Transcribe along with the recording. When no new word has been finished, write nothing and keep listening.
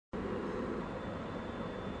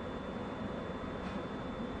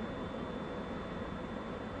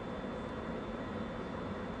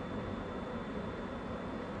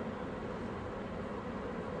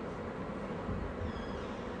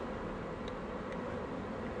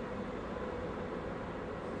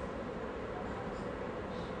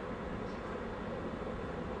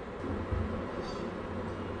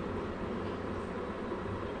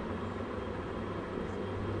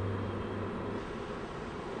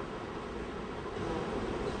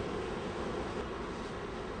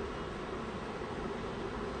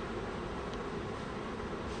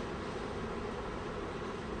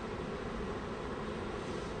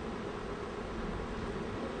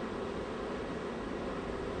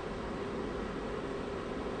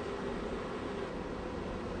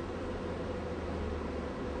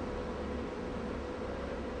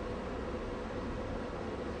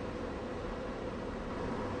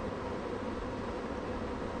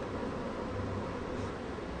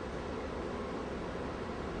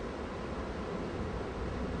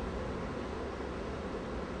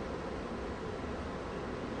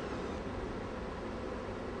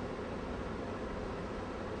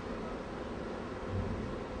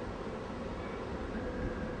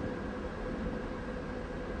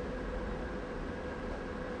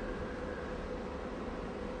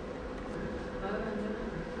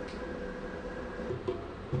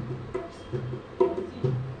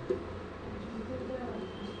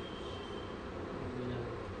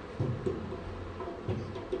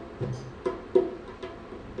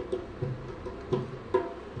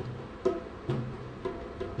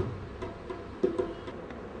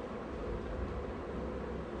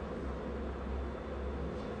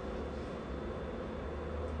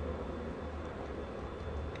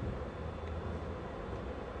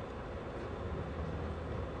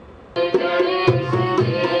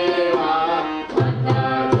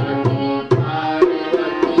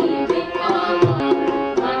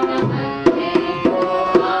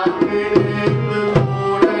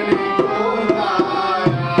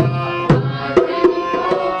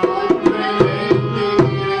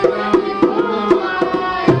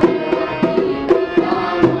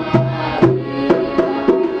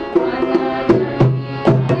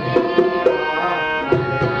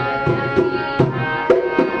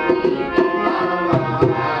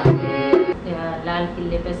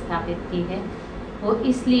की है वो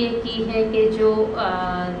इसलिए की है कि जो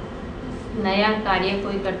नया कार्य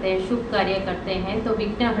कोई करते हैं, शुभ कार्य करते हैं तो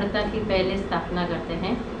विघ्नहर्ता की पहले स्थापना करते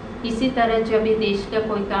हैं। इसी तरह जब भी देश का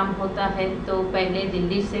कोई काम होता है तो पहले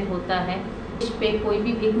दिल्ली से होता है। देश पे कोई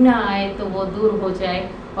भी विघ्न आए तो वो दूर हो जाए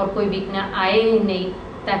और कोई विघ्न आए ही नहीं,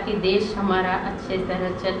 ताकि देश हमारा अच्छे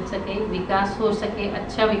तरह चल सके, विकास हो सके,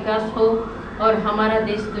 अच्छा विकास हो और हमारा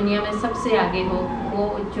देश दुनिया में सबसे आगे हो। वो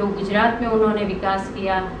जो गुजरात में उन्होंने विकास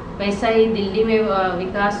किया वैसा ही दिल्ली में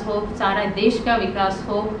विकास हो, सारा देश का विकास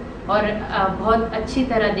हो और बहुत अच्छी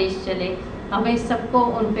तरह देश चले। हमें सबको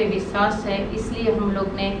उन पे विश्वास है, इसलिए हम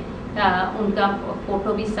लोग ने उनका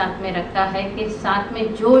फोटो भी साथ में रखा है कि साथ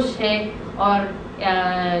में जोश है और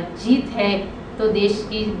जीत है तो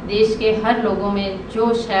देश के हर लोगों में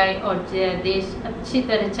जोश है और देश अच्छी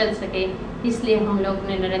तरह चल सके। इसलिए हम लोग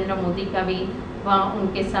ने नरेंद्र मोदी का भी वहाँ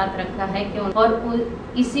उनके साथ रखा है कि और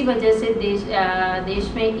इसी वजह से देश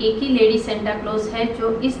में एक ही लेडी सेंटा क्लॉज है जो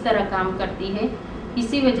इस तरह काम करती है।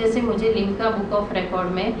 इसी वजह से मुझे लिम्का बुक ऑफ रिकॉर्ड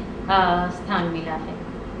में स्थान मिला है।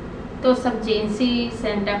 तो सब जेंट्स ही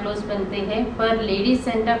सेंटा क्लॉज बनते हैं, पर लेडी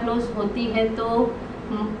सेंटा क्लॉज होती है तो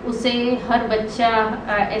उसे हर बच्चा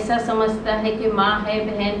ऐसा समझता है कि माँ है,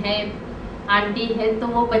 बहन है, आंटी है, तो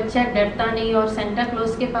वो बच्चा डरता नहीं और सेंटा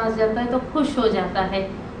क्लॉज के पास जाता है तो खुश हो जाता है।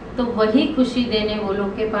 तो वही खुशी देने वो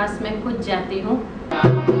लोग के पास मैं खुद जाती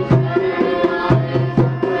हूँ।